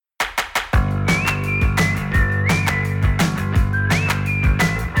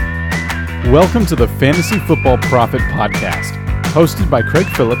Welcome to the Fantasy Football Profit Podcast, hosted by Craig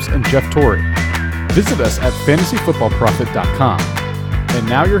Phillips and Jeff Torrey. Visit us at fantasyfootballprofit.com. And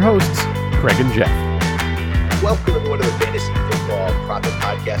now your hosts, Craig and Jeff. Welcome everyone to the Fantasy Football Profit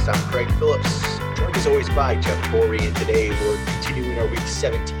Podcast. I'm Craig Phillips, joined as always by Jeff Torrey, and today we're continuing our Week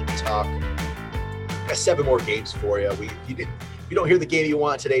 17 talk. Got 7 more games for you. If you don't hear the game you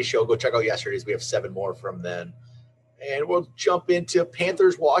want on today's show, go check out yesterday's. We have 7 more from then. And we'll jump into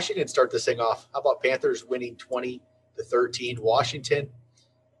Panthers-Washington, start this thing off. How about Panthers winning 20-13? Washington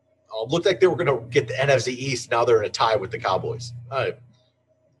looked like they were going to get the NFC East. Now they're in a tie with the Cowboys. Yeah,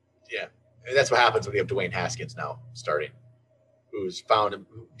 and that's what happens when you have Dwayne Haskins now starting, who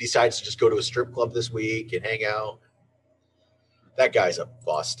decides to just go to a strip club this week and hang out. That guy's a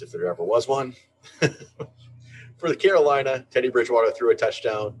bust if there ever was one. For the Carolina, Teddy Bridgewater threw a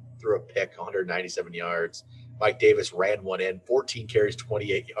touchdown, threw a pick, 197 yards. Mike Davis ran one in, 14 carries,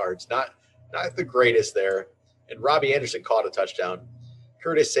 28 yards. Not the greatest there. And Robbie Anderson caught a touchdown.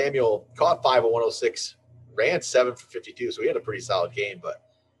 Curtis Samuel caught 5 of 106, ran 7 for 52, so he had a pretty solid game. But,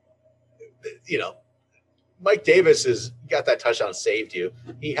 Mike Davis has got that touchdown saved you.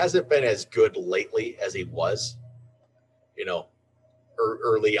 He hasn't been as good lately as he was,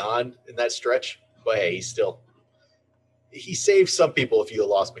 early on in that stretch. But, hey, he saved some people if you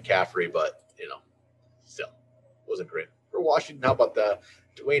lost McCaffrey, but, still wasn't great. For Washington, how about the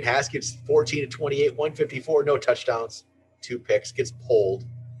Dwayne Haskins, 14-28, 154, no touchdowns, 2 picks, gets pulled,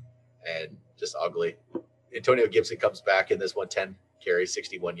 and just ugly. Antonio Gibson comes back in this one, 10 carries,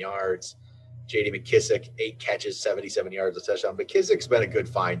 61 yards. J.D. McKissick, 8 catches, 77 yards, a touchdown. McKissick's been a good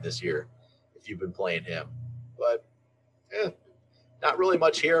find this year if you've been playing him. But, not really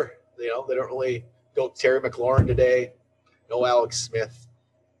much here. They don't really go Terry McLaurin today. No Alex Smith.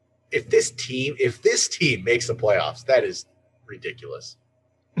 If this team makes the playoffs, that is ridiculous.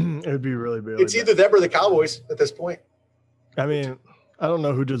 It would be really big. It's either them or the Cowboys at this point. I mean, I don't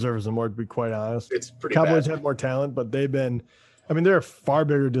know who deserves it more, to be quite honest. It's pretty Cowboys bad. have more talent, but they're a far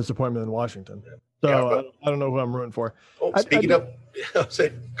bigger disappointment than Washington. So yeah, I don't know who I'm rooting for. Speaking of,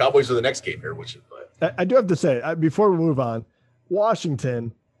 say Cowboys are the next game here, I do have to say, before we move on,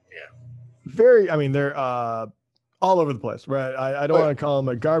 Washington, they're all over the place, right? I don't want to call them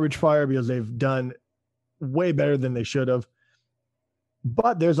a garbage fire because they've done way better than they should have.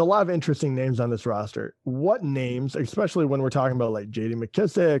 But there's a lot of interesting names on this roster. What names, especially when we're talking about like J.D.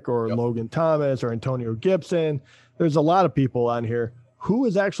 McKissick or Logan Thomas or Antonio Gibson, there's a lot of people on here. Who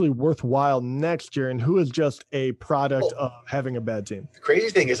is actually worthwhile next year and who is just a product of having a bad team? The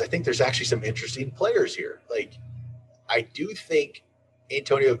crazy thing is I think there's actually some interesting players here. Like, I do think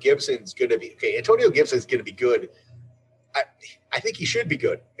Antonio Gibson's going to be – okay, Antonio Gibson's going to be good. I think he should be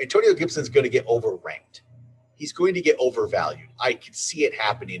good. Antonio Gibson's going to get overranked. He's going to get overvalued. I can see it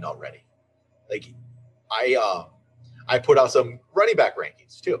happening already. Like, I put out some running back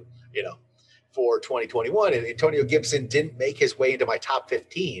rankings too, for 2021, and Antonio Gibson didn't make his way into my top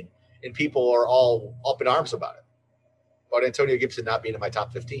 15, and people are all up in arms about it. About Antonio Gibson not being in my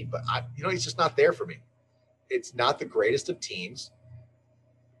top 15, but he's just not there for me. It's not the greatest of teams.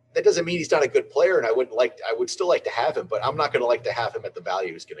 That doesn't mean he's not a good player, and I would still like to have him, but I'm not going to like to have him at the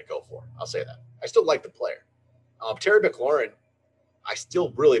value he's going to go for. I'll say that. I still like the player. Terry McLaurin, I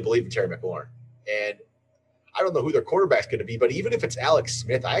still really believe in Terry McLaurin, and I don't know who their quarterback's going to be, but even if it's Alex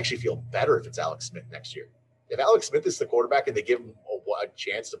Smith, I actually feel better if it's Alex Smith next year. If Alex Smith is the quarterback and they give him a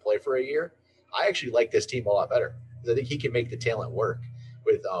chance to play for a year, I actually like this team a lot better because I think he can make the talent work.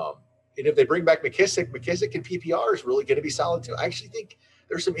 And if they bring back McKissick and PPR is really going to be solid too. I actually think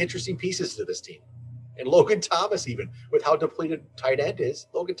there's some interesting pieces to this team. And Logan Thomas, even with how depleted tight end is,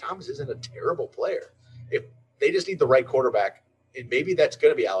 Logan Thomas isn't a terrible player. If they just need the right quarterback, and maybe that's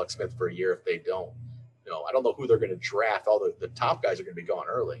going to be Alex Smith for a year if they don't. I don't know who they're going to draft. All the top guys are going to be gone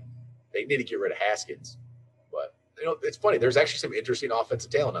early. They need to get rid of Haskins. But, it's funny. There's actually some interesting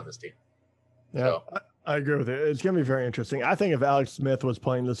offensive talent on this team. Yeah, so, I agree with it. It's going to be very interesting. I think if Alex Smith was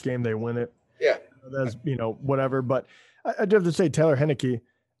playing this game, they win it. Yeah. That's, whatever. But I do have to say Taylor Heineke,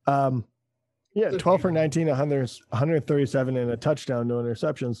 12 for 19, 137 and a touchdown, no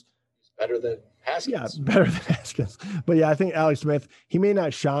interceptions. Better than Haskins. Yeah, better than Haskins. But yeah, I think Alex Smith, he may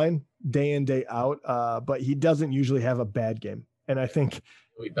not shine day in, day out, but he doesn't usually have a bad game. And I think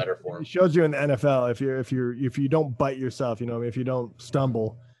it'll be better for him. It shows you in the NFL, if you don't bite yourself, if you don't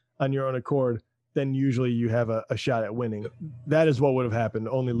stumble on your own accord, then usually you have a shot at winning. That is what would have happened,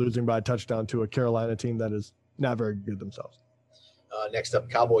 only losing by a touchdown to a Carolina team that is not very good themselves. Next up,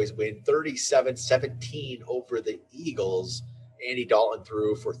 Cowboys win 37-17 over the Eagles. Andy Dalton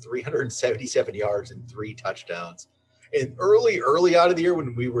threw for 377 yards and 3 touchdowns. And early out of the year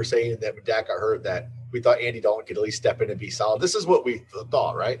when we were saying that when Dak got hurt, that we thought Andy Dalton could at least step in and be solid. This is what we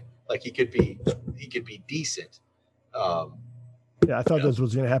thought, right? Like he could be decent. Yeah, I thought this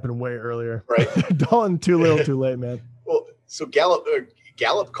was going to happen way earlier. Right. Dalton, too little, too late, man. Well, so Gallup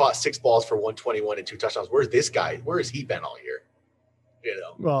caught 6 balls for 121 and 2 touchdowns. Where's this guy? Where has he been all year?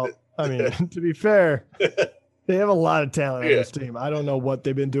 Well, I mean, to be fair, they have a lot of talent on this team. I don't know what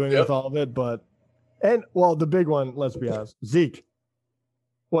they've been doing with all of it, but the big one, let's be honest, Zeke.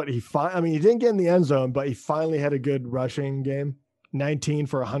 He didn't get in the end zone, but he finally had a good rushing game, 19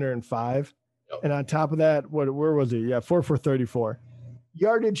 for 105. And on top of that, where was he? Yeah, 4 for 34.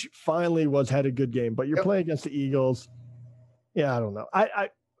 Yardage finally had a good game, but you're playing against the Eagles. Yeah, I don't know.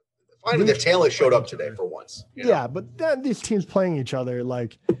 Finally, the talent showed up today for once. Yeah, but then these teams playing each other,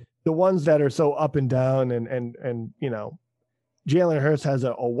 like the ones that are so up and down, and Jalen Hurts has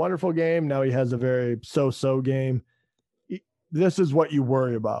a wonderful game. Now he has a very so-so game. This is what you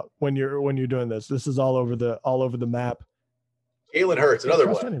worry about when you're doing this. This is all over the map. Jalen Hurts, another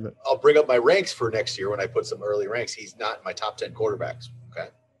one. I'll bring up my ranks for next year when I put some early ranks. He's not in my top 10 quarterbacks. Okay.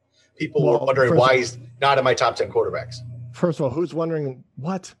 People were wondering why he's not in my top 10 quarterbacks. First of all, who's wondering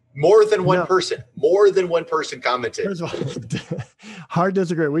what? More than one person commented. First of all, hard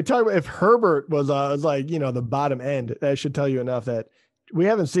disagree. We talk about if Herbert was like, the bottom end, that should tell you enough that we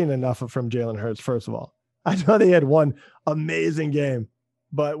haven't seen enough from Jalen Hurts. First of all, I know they had one amazing game,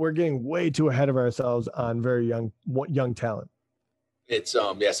 but we're getting way too ahead of ourselves on very young talent. It's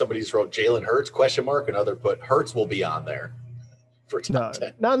somebody just wrote Jalen Hurts ? Another put Hurts will be on there for top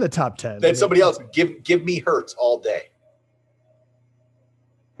 10. Not in the top 10. Then somebody else give me Hurts all day.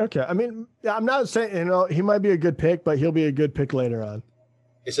 Okay. I mean, I'm not saying, he might be a good pick, but he'll be a good pick later on.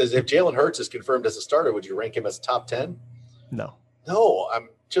 It says if Jalen Hurts is confirmed as a starter, would you rank him as top 10? No, I'm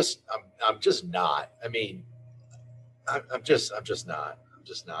just not. I mean, I'm just not.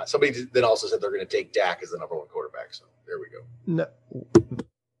 Somebody then also said they're going to take Dak as the number 1 quarterback. So there we go. No.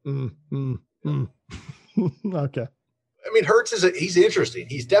 Okay. I mean, Hurts he's interesting.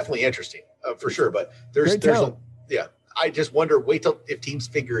 He's definitely interesting for sure. But there's I just wonder. Wait till if teams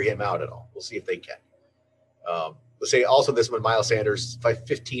figure him out at all. We'll see if they can. Let's say also this one, Miles Sanders,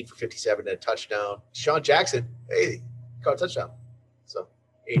 15 for 57 and a touchdown. Sean Jackson, hey, caught a touchdown. So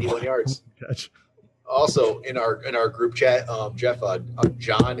 81 yards. Catch. Also in our group chat, Jeff,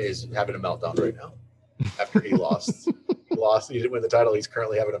 John is having a meltdown right now after he lost. He didn't win the title. He's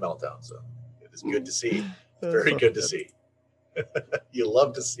currently having a meltdown. So it is good to see. Very good to see. You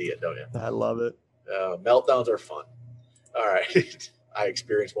love to see it, don't you? I love it. Meltdowns are fun. All right. I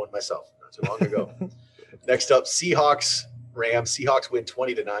experienced one myself not too long ago. Next up, Seahawks, Rams. Seahawks win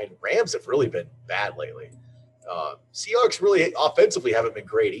 20-9. Rams have really been bad lately. Seahawks really offensively haven't been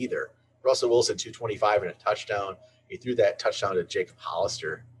great either. Russell Wilson, 225 and a touchdown. He threw that touchdown to Jacob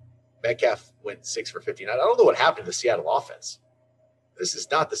Hollister. Metcalf went 6 for 59. I don't know what happened to the Seattle offense. This is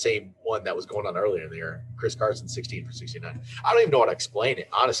not the same one that was going on earlier in the year. Chris Carson, 16 for 69. I don't even know how to explain it.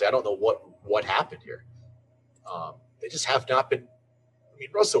 Honestly, I don't know what happened here. They just have not been. I mean,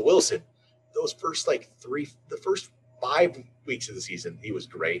 Russell Wilson, those first the first 5 weeks of the season, he was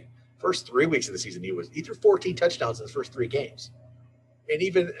great. First 3 weeks of the season, he threw 14 touchdowns in the first 3 games. And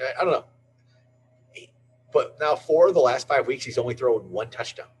even, I don't know. But now 4 of the last 5 weeks, he's only thrown 1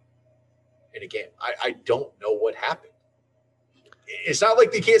 touchdown in a game. I don't know what happened. It's not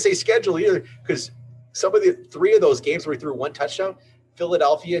like they can't say schedule either, because some of the 3 of those games where he threw 1 touchdown,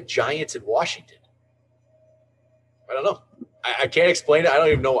 Philadelphia, Giants, and Washington. I don't know. I can't explain it. I don't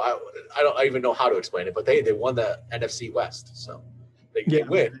even know. I don't even know how to explain it. But they won the NFC West, so they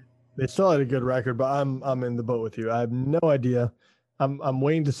win. They still had a good record, but I'm in the boat with you. I have no idea. I'm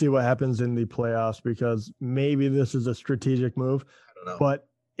waiting to see what happens in the playoffs, because maybe this is a strategic move. I don't know. But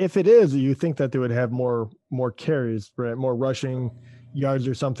if it is, you think that they would have more carries, right? More rushing yards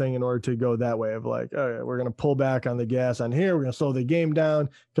or something in order to go that way of like, all right, we're going to pull back on the gas on here. We're going to slow the game down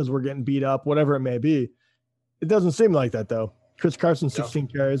because we're getting beat up, whatever it may be. It doesn't seem like that, though. Chris Carson, 16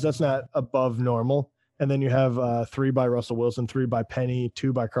 carries. That's not above normal. And then you have 3 by Russell Wilson, 3 by Penny,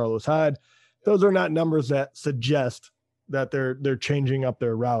 2 by Carlos Hyde. Those are not numbers that suggest that they're changing up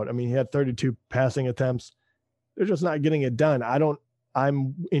their route. I mean, he had 32 passing attempts. They're just not getting it done.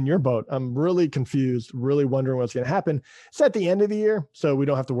 I'm in your boat. I'm really confused, really wondering what's going to happen. It's at the end of the year, so we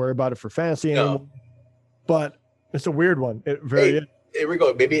don't have to worry about it for fantasy anymore. But it's a weird one. Here we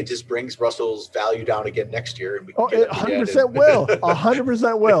go. Maybe it just brings Russell's value down again next year. And we can it 100% will.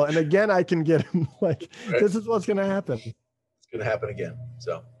 100% will. And again, I can get him This is what's going to happen. It's going to happen again.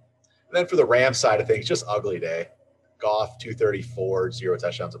 So, and then for the Rams side of things, just ugly day. Goff, 234, 0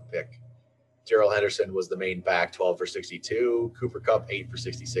 touchdowns, a pick. Darrell Henderson was the main back, 12 for 62. Cooper Kupp, 8 for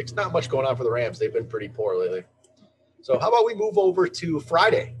 66. Not much going on for the Rams. They've been pretty poor lately. So how about we move over to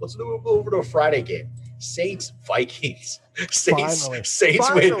Friday? Let's move over to a Friday game. Saints, Vikings. Saints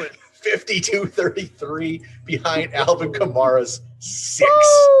Finally. win 52-33 behind Alvin Kamara's six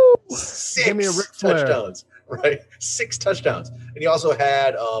touchdowns. Right? 6 touchdowns. And he also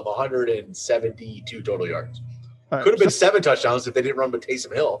had 172 total yards. Right, could have been 7 touchdowns if they didn't run with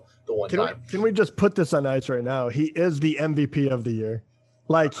Taysom Hill the one time. Can we just put this on ice right now? He is the MVP of the year.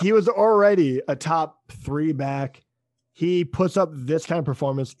 Like, he was already a top 3 back. He puts up this kind of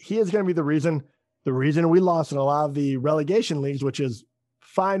performance. He is going to be the reason we lost in a lot of the relegation leagues, which is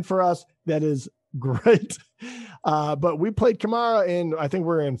fine for us. That is great. But we played Kamara in, I think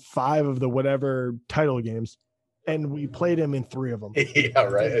we're in 5 of the whatever title games, and we played him in 3 of them. Yeah,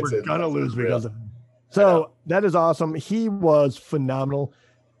 right. We're going to lose because of him. So that is awesome. He was phenomenal.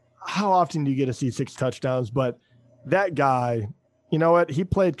 How often do you get to see 6 touchdowns? But that guy, you know what? He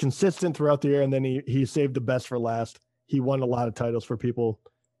played consistent throughout the year, and then he saved the best for last. He won a lot of titles for people.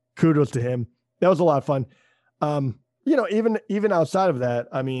 Kudos to him. That was a lot of fun. Even outside of that,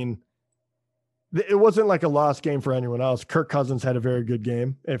 I mean, it wasn't like a lost game for anyone else. Kirk Cousins had a very good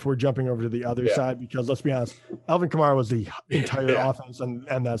game. If we're jumping over to the other side, because let's be honest, Alvin Kamara was the entire offense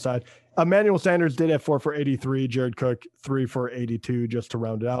on that side. Emmanuel Sanders did have 4 for 83. Jared Cook, 3 for 82, just to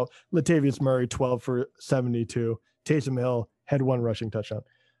round it out. Latavius Murray, 12 for 72. Taysom Hill had 1 rushing touchdown.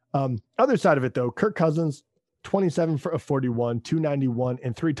 Other side of it, though, Kirk Cousins, 27 for 41, 291,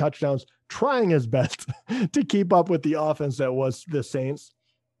 and 3 touchdowns, trying his best to keep up with the offense that was the Saints.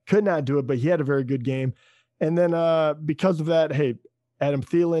 Could not do it, but he had a very good game. And then because of that, hey, Adam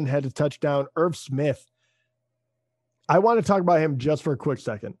Thielen had a touchdown. Irv Smith, I want to talk about him just for a quick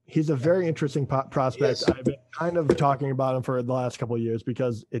second. He's a very interesting prospect. Yes. I've been kind of talking about him for the last couple of years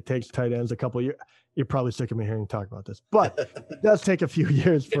because it takes tight ends a couple of years. You're probably sick of me hearing talk about this, but it does take a few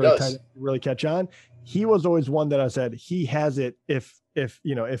years for a tight end to really catch on. He was always one that I said he has it if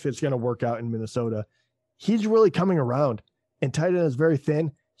it's going to work out in Minnesota. He's really coming around, and tight end is very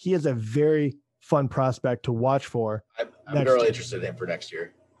thin. He is a very fun prospect to watch for. I'm really interested in him for next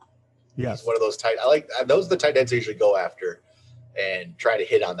year. Yes. He's one of those those are the tight ends I usually go after and try to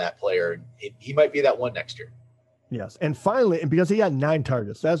hit on that player. He might be that one next year. Yes. And finally, and because he got 9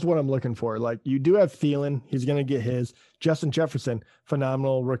 targets, that's what I'm looking for. Like, you do have Thielen. He's going to get his. Justin Jefferson,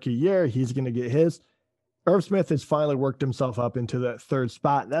 phenomenal rookie year. He's going to get his. Irv Smith has finally worked himself up into that 3rd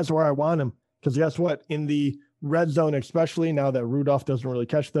spot. That's where I want him. Because guess what? In the red zone, especially now that Rudolph doesn't really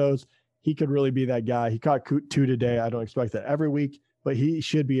catch those, he could really be that guy. He caught 2 today. I don't expect that every week, but he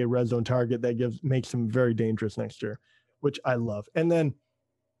should be a red zone target that makes him very dangerous next year, which I love. And then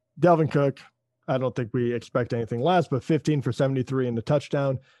Delvin Cook, I don't think we expect anything less, but 15 for 73 and the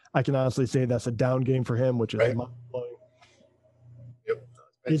touchdown. I can honestly say that's a down game for him, which is mind-blowing. Yep.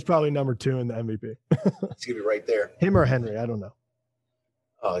 He's probably number 2 in the MVP. He's going to be right there. Him or Henry, I don't know.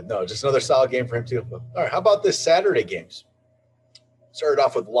 No, just another solid game for him too. All right, how about this Saturday games? Started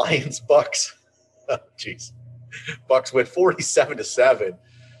off with Lions Bucks. Oh, jeez, Bucks went 47-7.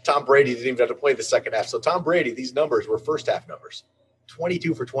 Tom Brady didn't even have to play the second half. So Tom Brady, these numbers were first half numbers: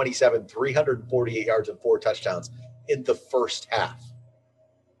 22 for 27, 348 yards and 4 touchdowns in the first half.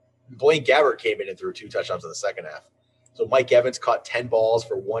 Blaine Gabbert came in and threw 2 touchdowns in the second half. So Mike Evans caught 10 balls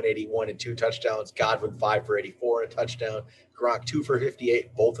for 181 and 2 touchdowns. Godwin 5 for 84 and a touchdown. Gronk 2 for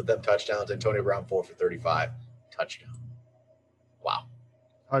 58, both of them touchdowns. Antonio Brown 4 for 35, touchdown. Wow.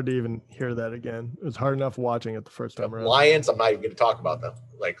 Hard to even hear that again. It was hard enough watching it the first time around. Lions, I'm not even going to talk about them.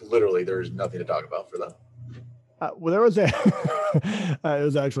 Like, literally, there's nothing to talk about for them. Well, there was it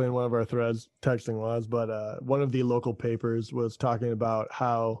was actually in one of our threads, texting was, but one of the local papers was talking about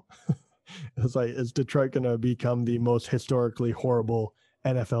how it's like, is Detroit going to become the most historically horrible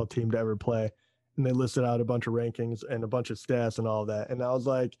NFL team to ever play? And they listed out a bunch of rankings and a bunch of stats and all of that. And I was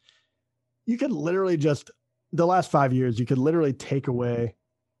like, you could literally the last 5 years, you could literally take away,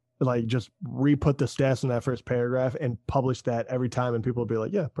 like, just re-put the stats in that first paragraph and publish that every time. And people would be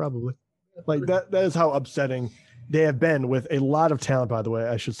like, yeah, probably. Like, that is how upsetting they have been with a lot of talent, by the way,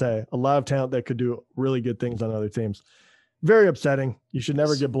 I should say. A lot of talent that could do really good things on other teams. Very upsetting. You should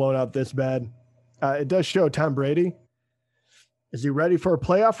never get blown out this bad. It does show Tom Brady. Is he ready for a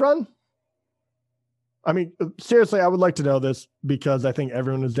playoff run? I mean, seriously, I would like to know this because I think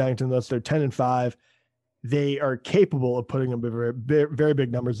everyone is dying to know this. They're 10-5. They are capable of putting up very, very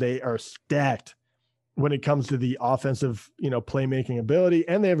big numbers. They are stacked when it comes to the offensive, playmaking ability,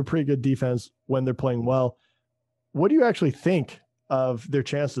 and they have a pretty good defense when they're playing well. What do you actually think of their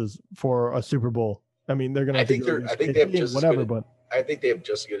chances for a Super Bowl? I mean, they're going to. I think they have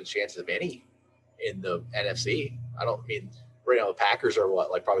just as good a chance of any in the NFC. Right now the Packers are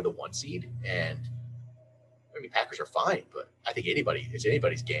probably the 1 seed, and Packers are fine, but I think it's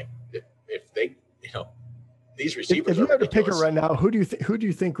anybody's game if they, these receivers. If you had to pick it right now, who do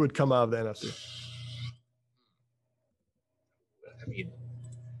you think would come out of the NFC?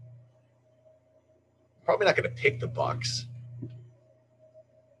 Probably not going to pick the Bucs.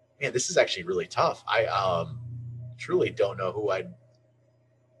 Man, this is actually really tough. I truly don't know who I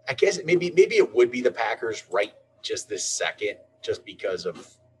guess maybe it would be the Packers right just this second, just because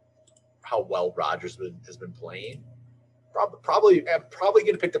of how well Rodgers has been playing. I'm probably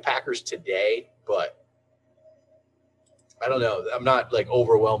going to pick the Packers today, but I don't know. I'm not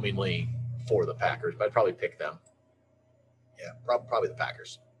overwhelmingly for the Packers, but I'd probably pick them. Yeah, probably the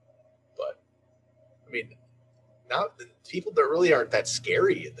Packers. But now the people that really aren't that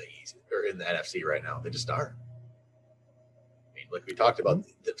scary in the East or in the NFC right now. They just aren't. Like we talked about,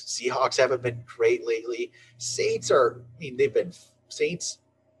 the Seahawks haven't been great lately. Saints are. They've been Saints.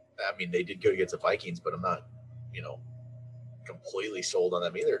 They did good against the Vikings, but I'm not, completely sold on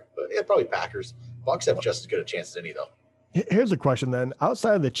them either. But yeah, probably Packers. Bucs have just as good a chance as any, though. Here's a question then.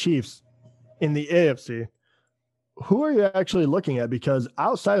 Outside of the Chiefs in the AFC, who are you actually looking at? Because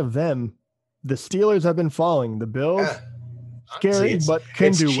outside of them, the Steelers have been falling. The Bills, scary, but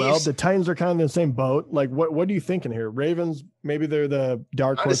can do Chiefs. Well. The Titans are kind of in the same boat. What are you thinking here? Ravens, maybe they're the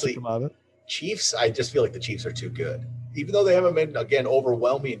dark horse to come out of it. Chiefs, I just feel like the Chiefs are too good. Even though they haven't been, again,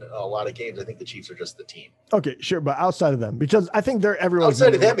 overwhelming a lot of games, I think the Chiefs are just the team. Okay, sure, but outside of them, because I think they're everyone's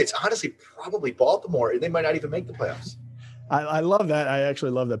outside of them, it's honestly probably Baltimore, and they might not even make the playoffs. I love that. I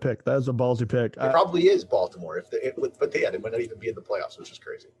actually love that pick. That is a ballsy pick. It probably is Baltimore, they might not even be in the playoffs, which is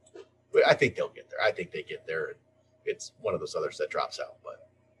cardinals, but I think they'll get there. I think they get there, and it's one of those others that drops out. But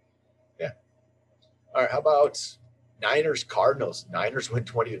yeah, all right. How about Niners Cardinals? Niners win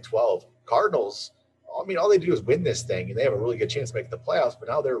 20-12. Cardinals. All they do is win this thing, and they have a really good chance to make the playoffs, but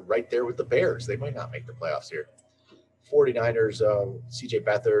now they're right there with the Bears. They might not make the playoffs here. 49ers, C.J.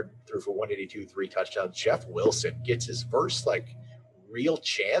 Beathard threw for 182, 3 touchdowns. Jeff Wilson gets his first, real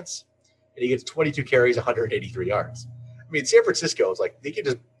chance, and he gets 22 carries, 183 yards. San Francisco is they can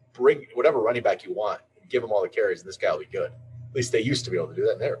just bring whatever running back you want and give him all the carries, and this guy will be good. At least they used to be able to do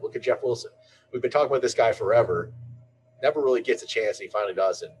that. And there, look at Jeff Wilson. We've been talking about this guy forever. Never really gets a chance, and he finally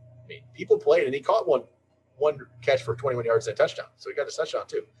does, and people played, and he caught one catch for 21 yards and a touchdown. So he got a touchdown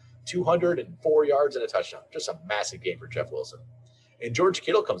too. 204 yards and a touchdown. Just a massive game for Jeff Wilson. And George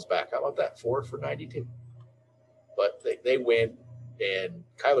Kittle comes back. How about that? 4 for 92. But they win, and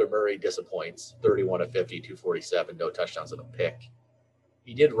Kyler Murray disappoints. 31 of 50, 247, no touchdowns and a pick.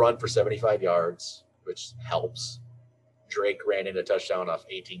 He did run for 75 yards, which helps. Drake ran in a touchdown off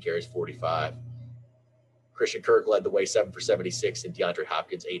 18 carries, 45. Christian Kirk led the way, 7 for 76, and DeAndre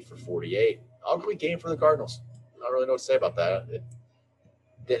Hopkins 8 for 48. Ugly game for the Cardinals. I don't really know what to say about that.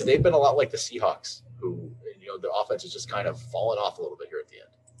 They've been a lot like the Seahawks, who the offense is just kind of fallen off a little bit here at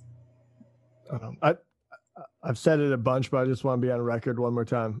the end. I've said it a bunch, but I just want to be on record one more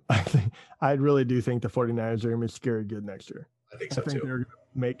time. I really do think the 49ers are going to be scary good next year. I think so too. They're going to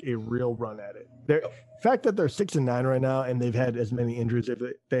make a real run at it. The fact that they're 6-9 right now and they've had as many injuries as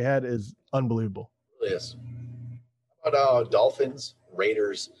they had is unbelievable. Yes. How about Dolphins,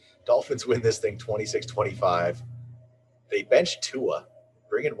 Raiders? Dolphins win this thing 26-25. They bench Tua,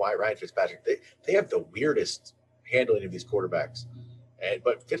 bring in Ryan Fitzpatrick. They have the weirdest handling of these quarterbacks,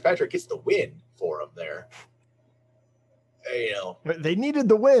 but Fitzpatrick gets the win for them there. They needed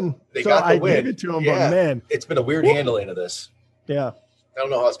the win. They got the win. I gave it to them, but man, it's been a weird handling of this. Yeah, I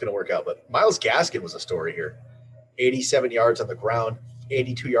don't know how it's going to work out, but Myles Gaskin was a story here. 87 yards on the ground,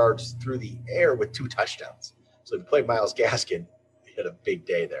 82 yards through the air with 2 touchdowns. So if you played Myles Gaskin, he had a big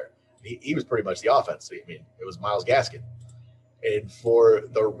day there. He was pretty much the offense. It was Myles Gaskin. And for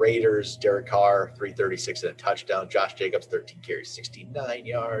the Raiders, Derek Carr, 336 and a touchdown. Josh Jacobs, 13 carries, 69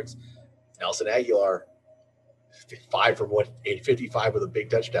 yards. Nelson Aguilar, 5 for 155 with a big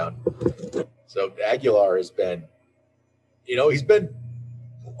touchdown. So Aguilar has been, he's been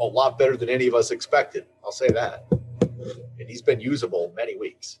a lot better than any of us expected. I'll say that. And he's been usable many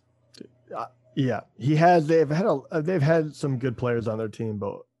weeks. Yeah, he has. They've had some good players on their team,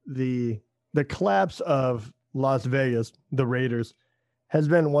 but the collapse of Las Vegas, the Raiders, has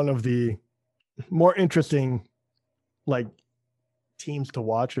been one of the more interesting teams to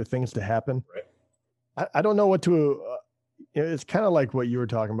watch or things to happen. Right. I don't know what to. It's kind of like what you were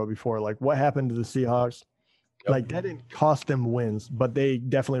talking about before. What happened to the Seahawks? Yep. That didn't cost them wins, but they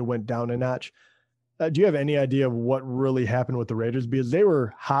definitely went down a notch. Do you have any idea of what really happened with the Raiders? Because they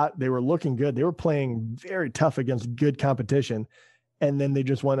were hot. They were looking good. They were playing very tough against good competition. and then they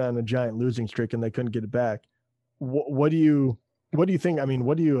just went on a giant losing streak and they couldn't get it back. What do you think? I mean,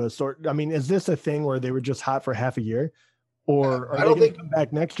 what do you sort? I mean, is this a thing where they were just hot for half a year, or are they going to come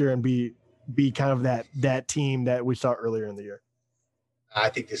back next year and be kind of that team that we saw earlier in the year? I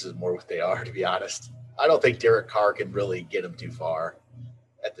think this is more what they are, to be honest. I don't think Derek Carr can really get them too far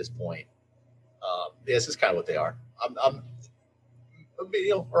at this point. This is kind of what they are. I'm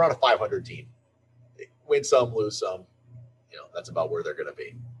around a 500 team. Win some, lose some. That's about where they're going to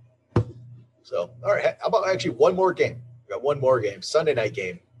be. So, all right. How about actually one more game? We got one more game. Sunday night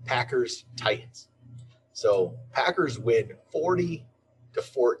game. Packers Titans. So Packers win 40-14.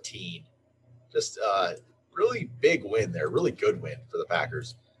 Just really big win there. Really good win for the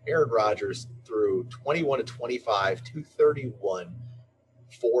Packers. Aaron Rodgers threw 21-25, 231,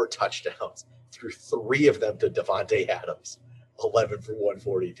 4 touchdowns. Threw 3 of them to Devontae Adams, 11 for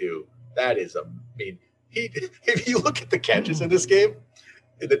 142. That is, if you look at the catches in this game,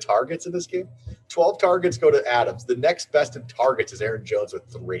 in the targets in this game, 12 targets go to Adams. The next best in targets is Aaron Jones with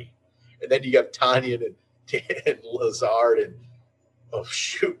 3. And then you have Tanyan and Lazard and, oh,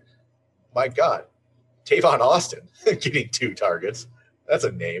 shoot, my God, Tavon Austin getting 2 targets. That's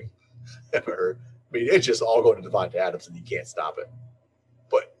a name ever heard. It's just all going to Devontae Adams, and you can't stop it.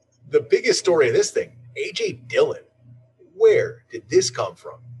 But the biggest story of this thing, A.J. Dillon, where did this come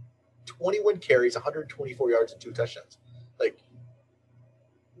from? 21 carries, 124 yards, and 2 touchdowns.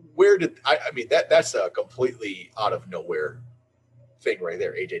 Where did that's a completely out of nowhere thing right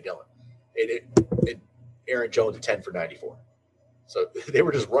there, A.J. Dillon. And Aaron Jones 10 for 94. So they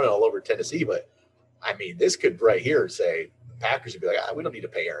were just running all over Tennessee. But, this could right here say the Packers would be like, we don't need to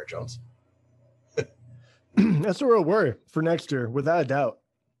pay Aaron Jones. That's a real worry for next year, without a doubt.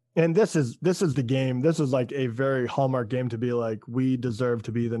 And this is the game. This is like a very hallmark game to be like, we deserve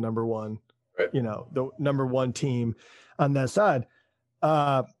to be the number one, right. The number one team on that side.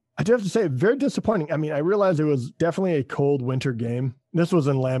 I do have to say, very disappointing. I realized it was definitely a cold winter game. This was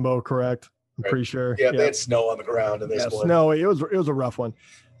in Lambeau, correct? I'm pretty sure. Yeah, they had snow on the ground and they split. Snow. It was a rough one.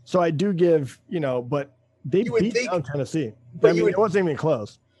 So I do give, but they beat down Tennessee. It wasn't even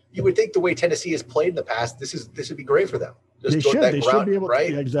close. You would think the way Tennessee has played in the past, this would be great for them. They should be able to.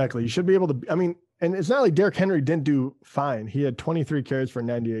 Yeah, exactly. You should be able to. And it's not like Derrick Henry didn't do fine. He had 23 carries for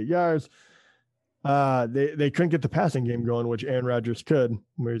 98 yards. They couldn't get the passing game going, which Aaron Rodgers could,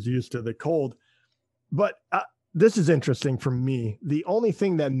 where he's used to the cold. But this is interesting for me. The only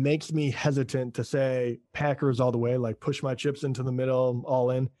thing that makes me hesitant to say Packers all the way, like push my chips into the middle, all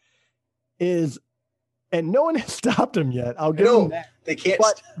in, is, and no one has stopped them yet. I'll give them that. They can't.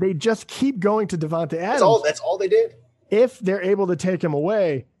 But they just keep going to Devontae Adams. That's all they did. If they're able to take him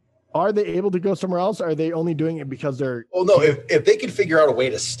away, are they able to go somewhere else? Or are they only doing it because they're? Well, no. If they can figure out a way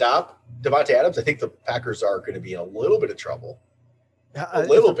to stop Devontae Adams, I think the Packers are going to be in a little bit of trouble. A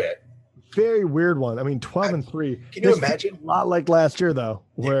little bit. Very weird one. 12-3. Can you imagine? A lot like last year, though.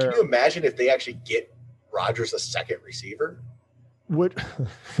 Where can you imagine if they actually get Rodgers a second receiver?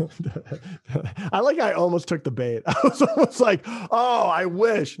 I almost took the bait. I was almost like, oh, I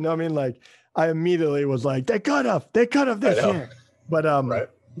wish. No, I immediately was like, they could have this year. But right.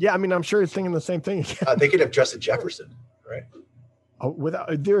 Yeah, I'm sure he's thinking the same thing. They could have Justin Jefferson, right?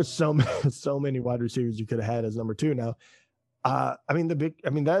 There's so many wide receivers you could have had as number 2 now. That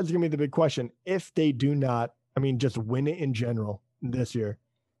is gonna be the big question. If they do not, just win it in general this year,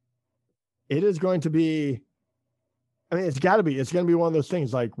 it is going to be. It's going to be one of those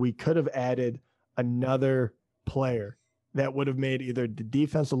things. Like, we could have added another player that would have made either the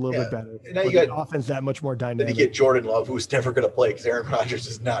defense a little bit better, and now or the offense that much more dynamic. Then you get Jordan Love, who's never going to play because Aaron Rodgers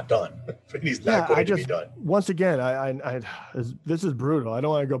is not done. He's not going to be done. Once again, this is brutal. I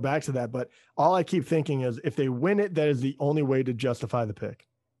don't want to go back to that, but all I keep thinking is, if they win it, that is the only way to justify the pick,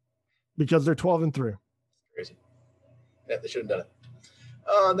 because they're 12-3. Crazy. Yeah, they should have done it.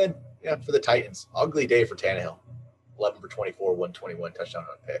 And then for the Titans, ugly day for Tannehill. 11 for 24, 121 touchdown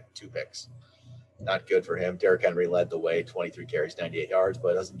on 2 picks. Not good for him. Derrick Henry led the way, 23 carries, 98 yards,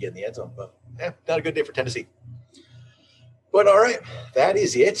 but doesn't get in the end zone. But not a good day for Tennessee. But all right, that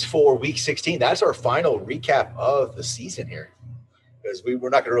is it for Week 16. That's our final recap of the season here. Because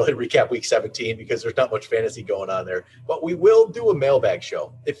we're not going to really recap Week 17 because there's not much fantasy going on there. But we will do a mailbag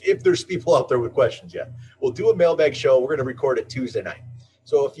show. If there's people out there with questions yet, we'll do a mailbag show. We're going to record it Tuesday night.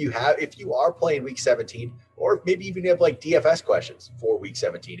 So if you are playing Week 17, or maybe even have like DFS questions for Week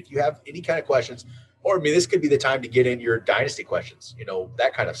 17, if you have any kind of questions, or this could be the time to get in your dynasty questions,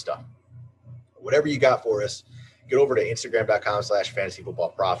 that kind of stuff. Whatever you got for us, get over to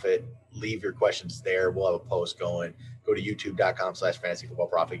Instagram.com/fantasyfootballprofit. Leave your questions there. We'll have a post going. Go to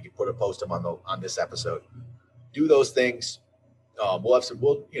YouTube.com/fantasyfootballprofit. You can put a post them on this episode. Do those things.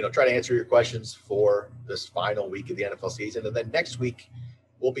 We'll try to answer your questions for this final week of the NFL season. And then next week,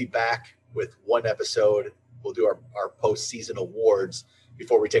 we'll be back with one episode. We'll do our postseason awards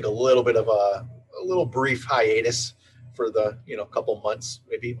before we take a little bit of a little brief hiatus for the, couple months,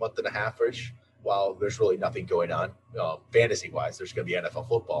 maybe month and a half-ish, while there's really nothing going on fantasy-wise. There's going to be NFL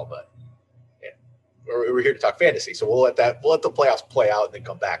football, but yeah, we're here to talk fantasy. So we'll let the playoffs play out and then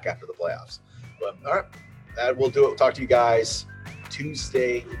come back after the playoffs. But all right, that will do it. We'll talk to you guys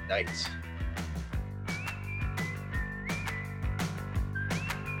Tuesday night.